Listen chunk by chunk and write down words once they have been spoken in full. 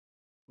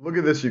Look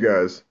at this, you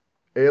guys.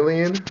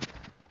 Alien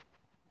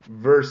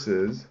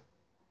versus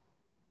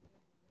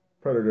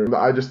Predator.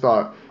 I just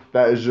thought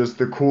that is just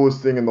the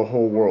coolest thing in the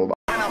whole world.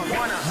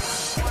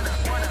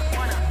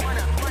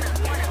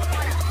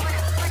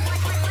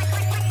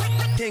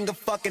 King of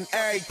fucking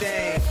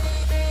everything.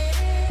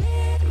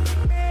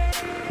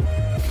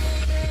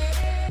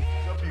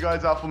 What's up, you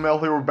guys? Alpha Male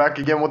here. We're back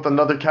again with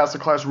another Castle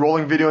Clash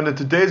rolling video. And in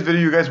today's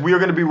video, you guys, we are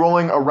going to be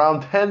rolling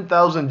around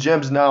 10,000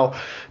 gems. Now,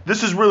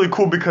 this is really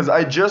cool because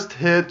I just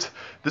hit...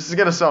 This is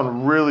going to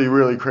sound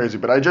really crazy,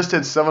 but I just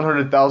hit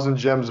 700,000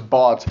 gems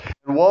bought.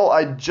 And well,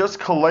 I just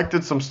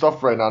collected some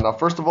stuff right now. Now,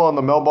 first of all, in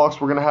the mailbox,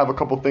 we're going to have a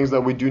couple things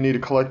that we do need to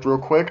collect real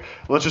quick.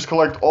 Let's just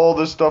collect all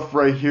this stuff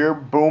right here.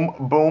 Boom,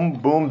 boom,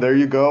 boom. There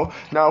you go.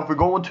 Now, if we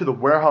go into the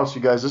warehouse,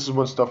 you guys, this is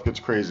when stuff gets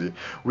crazy.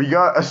 We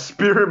got a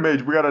Spirit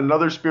Mage. We got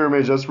another Spirit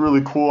Mage. That's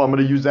really cool. I'm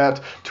going to use that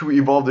to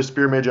evolve the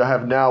Spirit Mage I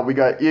have now. We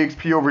got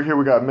EXP over here.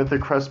 We got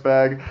Mythic Crest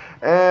Bag.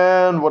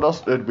 And what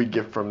else did we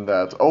get from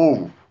that?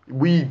 Oh,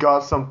 we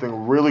got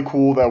something really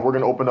cool that we're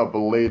going to open up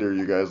later,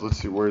 you guys. Let's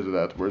see. Where is it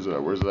at? Where is it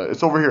at? Where is it at?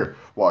 It's over here.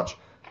 Watch.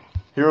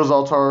 Heroes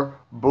Altar.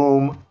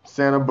 Boom.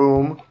 Santa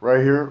Boom.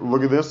 Right here.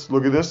 Look at this.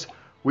 Look at this.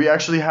 We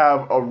actually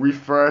have a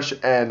refresh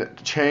and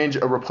change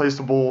a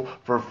replaceable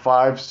for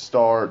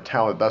 5-star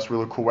talent. That's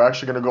really cool. We're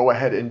actually going to go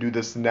ahead and do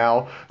this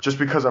now just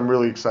because I'm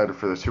really excited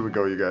for this. Here we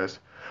go, you guys.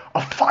 A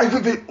 5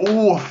 of 8.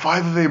 Oh, a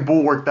 5 of 8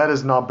 bulwark. That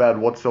is not bad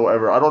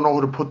whatsoever. I don't know who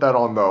to put that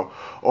on, though.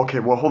 Okay,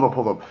 well, hold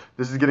up.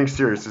 This is getting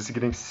serious. This is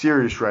getting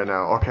serious right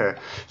now. Okay,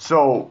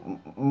 so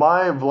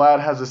my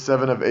Vlad has a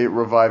 7 of 8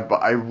 revive,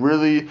 but I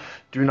really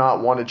do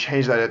not want to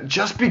change that.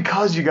 Just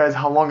because, you guys,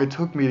 how long it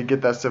took me to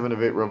get that 7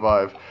 of 8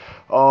 revive.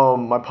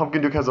 My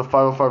Pumpkin Duke has a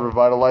 505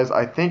 Revitalize.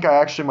 I think I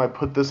actually might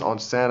put this on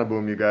Santa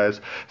Boom, you guys.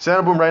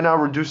 Santa Boom right now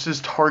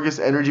reduces target's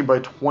energy by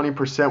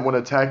 20% when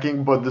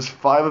attacking, but this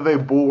 5 of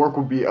 8 Bulwark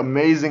would be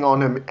amazing on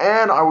him.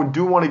 And I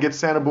do want to get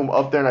Santa Boom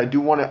up there, and I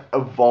do want to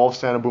evolve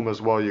Santa Boom as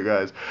well, you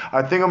guys.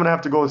 I think I'm going to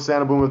have to go with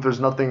Santa Boom if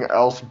there's nothing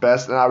else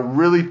best, and I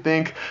really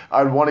think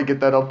I'd want to get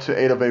that up to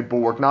 8 of 8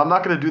 Bulwark. Now, I'm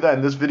not going to do that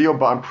in this video,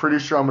 but I'm pretty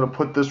sure I'm going to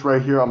put this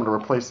right here. I'm going to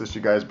replace this,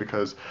 you guys,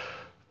 because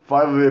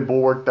 5 of 8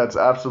 Bulwark, that's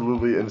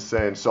absolutely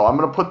insane. So I'm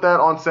going to put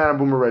that on Santa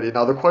Boom already.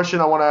 Now, the question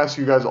I want to ask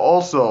you guys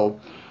also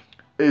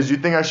is, you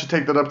think I should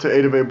take that up to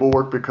 8 of 8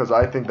 Bulwark? Because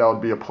I think that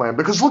would be a plan.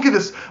 Because look at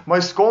this. My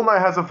Skull Knight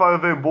has a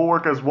 5 of 8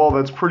 Bulwark as well.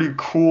 That's pretty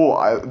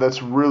cool.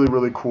 That's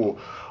really cool.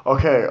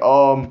 Okay,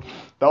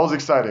 that was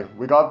exciting.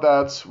 We got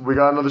that. We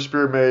got another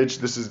Spirit Mage.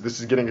 This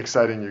is getting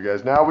exciting, you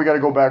guys. Now we got to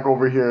go back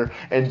over here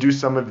and do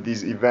some of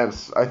these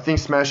events. I think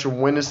Smash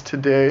and Win is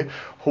today.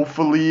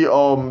 Hopefully,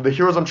 the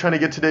heroes I'm trying to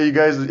get today, you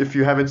guys, if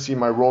you haven't seen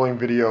my rolling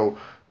video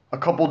a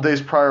couple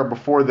days prior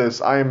before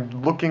this, I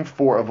am looking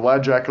for a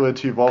Vlad Dracula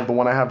to evolve the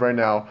one I have right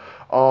now.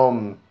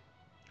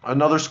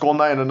 Another Skull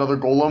Knight and another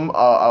Golem.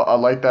 I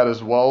like that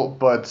as well,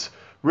 but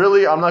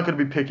really, I'm not going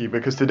to be picky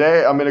because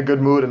today I'm in a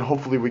good mood and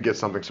hopefully we get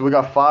something. So we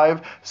got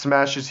 5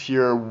 smashes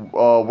here.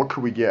 What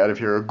could we get out of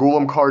here? A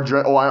Golem card.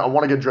 I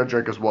want to get Dread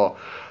Drake as well.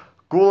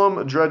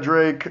 Golem, Dread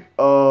Drake,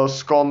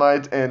 Skull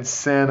Knight, and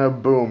Santa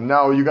Boom.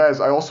 Now, you guys,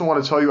 I also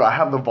want to tell you I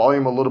have the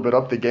volume a little bit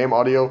up, the game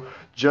audio,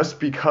 just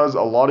because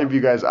a lot of you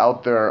guys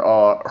out there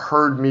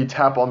heard me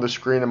tap on the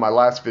screen in my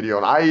last video,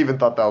 and I even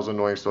thought that was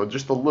annoying, so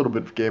just a little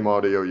bit of game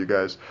audio, you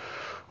guys.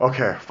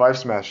 Okay, 5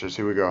 smashes.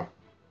 Here we go.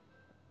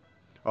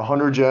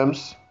 100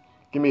 gems.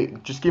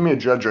 Just give me a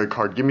Dread Drake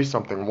card. Give me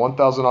something.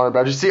 1,000 honor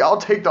badges. See, I'll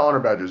take the honor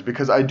badges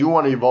because I do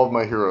want to evolve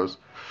my heroes.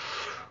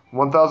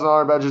 1,000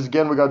 honor badges.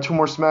 Again, we got 2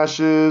 more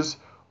smashes.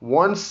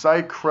 1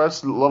 Sight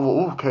Crest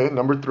level. Ooh, okay,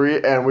 number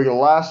 3. And we the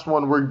last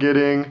one, we're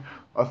getting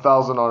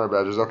 1,000 honor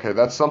badges. Okay,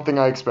 that's something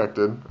I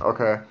expected.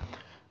 Okay.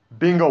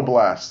 Bingo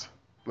Blast.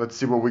 Let's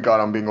see what we got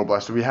on Bingo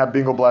Blast. Do we have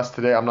Bingo Blast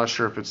today? I'm not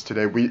sure if it's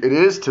today. It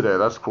is today.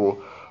 That's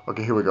cool.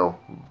 Okay, here we go.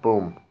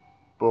 Boom.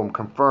 Boom.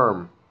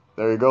 Confirm.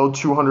 There you go.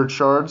 200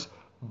 shards.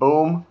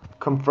 Boom.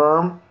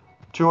 Confirm.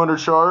 200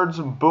 shards.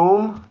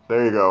 Boom.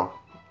 There you go.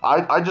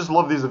 I just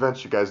love these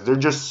events, you guys. They're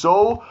just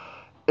so...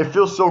 It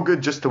feels so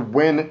good just to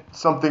win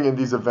something in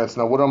these events.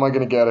 Now, what am I going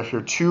to get out of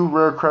here? 2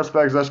 rare crest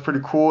bags. That's pretty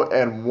cool.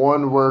 And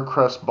 1 rare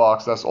crest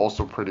box. That's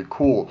also pretty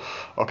cool.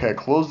 Okay,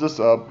 close this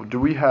up. Do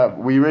we have...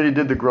 We already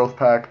did the growth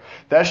pack.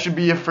 That should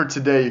be it for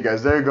today, you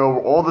guys. There you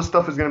go. All the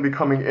stuff is going to be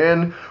coming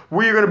in.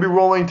 We are going to be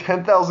rolling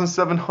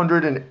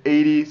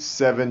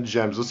 10,787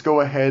 gems. Let's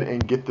go ahead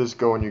and get this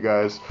going, you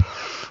guys.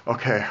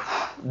 Okay,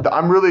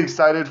 I'm really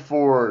excited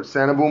for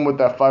Santa Boom with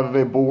that 5 of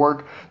 8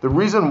 Bulwark. The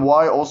reason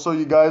why also,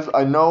 you guys,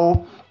 I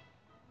know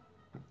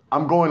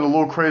I'm going a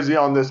little crazy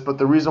on this, but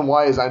the reason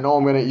why is I know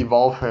I'm going to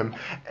evolve him.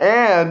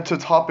 And to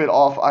top it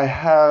off, I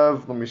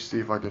have, let me see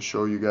if I can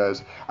show you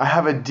guys, I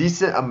have a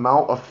decent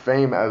amount of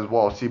fame as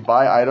well. See,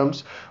 buy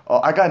items.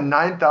 I got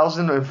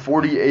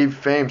 9,048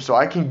 fame, so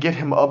I can get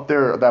him up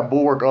there, that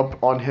Bulwark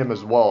up on him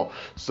as well.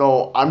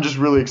 So I'm just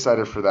really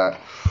excited for that.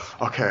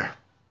 Okay.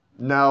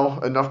 Now,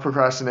 enough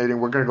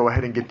procrastinating. We're going to go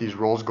ahead and get these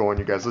rolls going,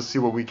 you guys. Let's see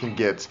what we can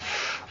get.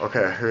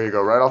 Okay, here you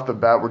go. Right off the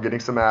bat, we're getting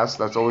some ass.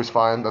 That's always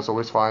fine. That's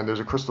always fine. There's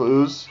a Crystal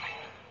Ooze.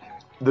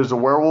 There's a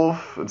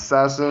Werewolf,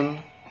 Assassin,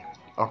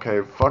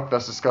 Okay, fuck,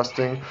 that's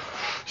disgusting.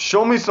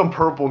 Show me some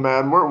purple,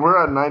 man.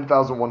 We're at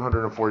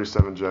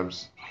 9,147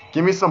 gems.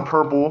 Give me some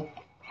purple.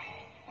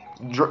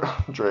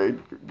 Drake,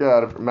 get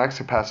out of here. Max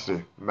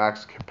capacity.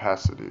 Max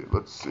capacity.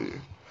 Let's see.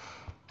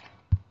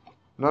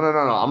 No.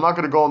 I'm not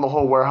going to go in the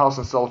whole warehouse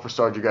and sell it for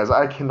stars, you guys.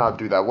 I cannot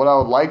do that. What I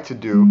would like to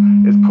do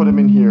is put them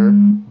in here.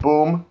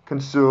 Boom.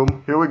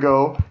 Consume. Here we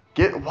go.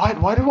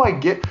 Why do I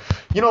get...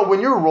 You know,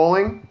 when you're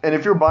rolling, and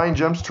if you're buying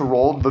gems to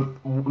roll, the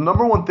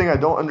number one thing I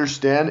don't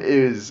understand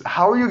is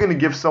how are you going to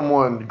give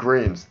someone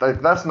greens?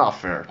 That's not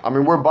fair. I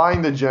mean, we're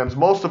buying the gems.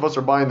 Most of us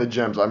are buying the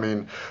gems. I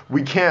mean,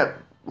 we can't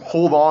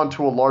hold on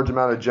to a large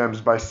amount of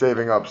gems by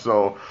saving up,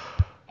 so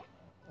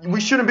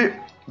we shouldn't be...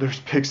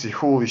 There's Pixie.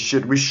 Holy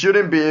shit. We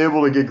shouldn't be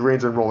able to get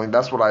greens and rolling.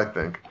 That's what I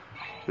think.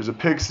 There's a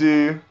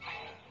Pixie.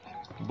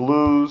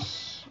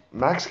 Blues.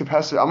 Max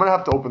capacity. I'm going to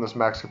have to open this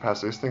max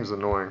capacity. This thing's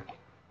annoying.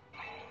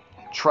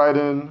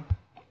 Trident.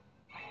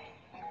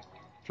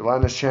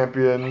 Gelatinous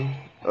champion.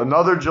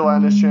 Another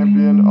gelatinous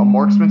champion. A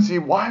marksman. See,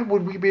 why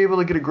would we be able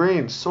to get a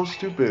green? So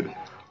stupid.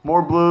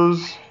 More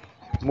blues.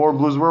 More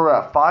blues. Where we're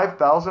at?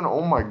 5,000?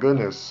 Oh my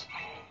goodness.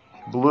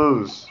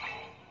 Blues.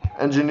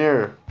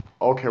 Engineer.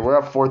 Okay, we're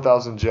at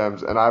 4,000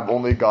 gems, and I've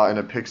only gotten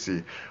a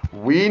Pixie.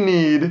 We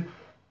need...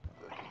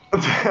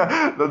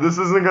 This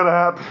isn't going to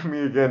happen to me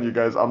again, you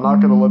guys. I'm not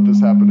going to let this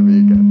happen to me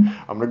again.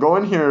 I'm going to go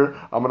in here,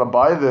 I'm going to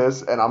buy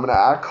this, and I'm going to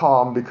act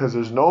calm because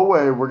there's no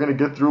way we're going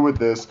to get through with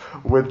this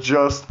with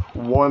just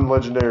one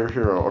legendary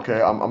hero,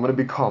 okay? I'm going to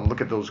be calm.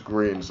 Look at those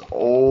greens.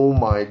 Oh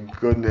my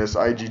goodness,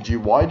 IGG.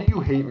 Why do you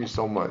hate me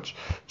so much?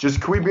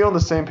 Just, can we be on the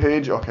same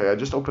page? Okay, I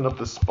just opened up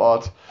this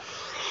spot.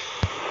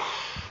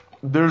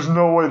 There's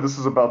no way this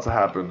is about to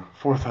happen.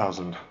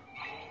 4,000.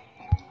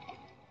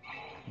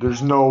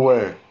 There's no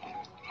way.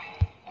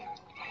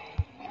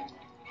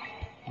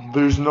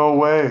 There's no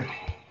way.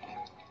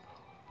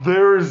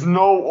 There is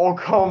no... Oh,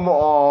 come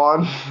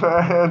on,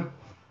 man.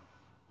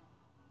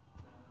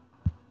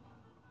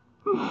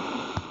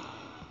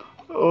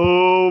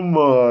 Oh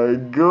my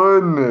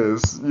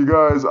goodness. You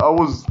guys, I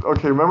was...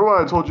 Okay, remember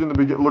when I told you in the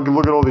beginning...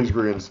 Look at all these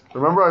greens.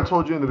 Remember I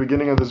told you in the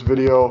beginning of this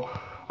video...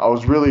 I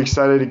was really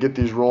excited to get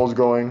these rolls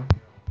going.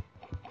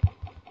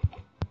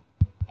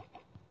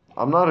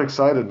 I'm not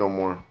excited no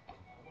more.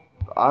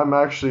 I'm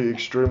actually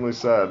extremely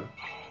sad.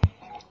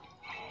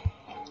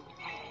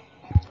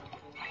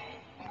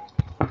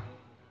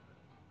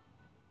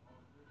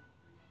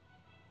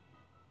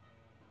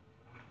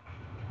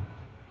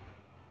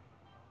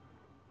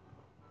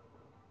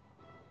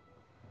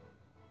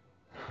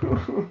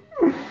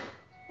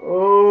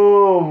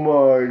 Oh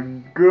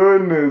my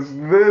goodness,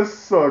 this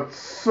sucks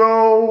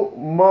so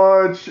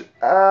much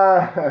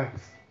ass.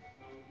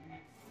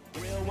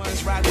 Real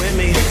ones rock with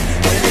me.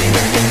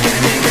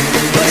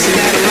 Bustin'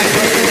 at 'em like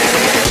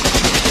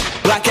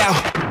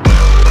blackout.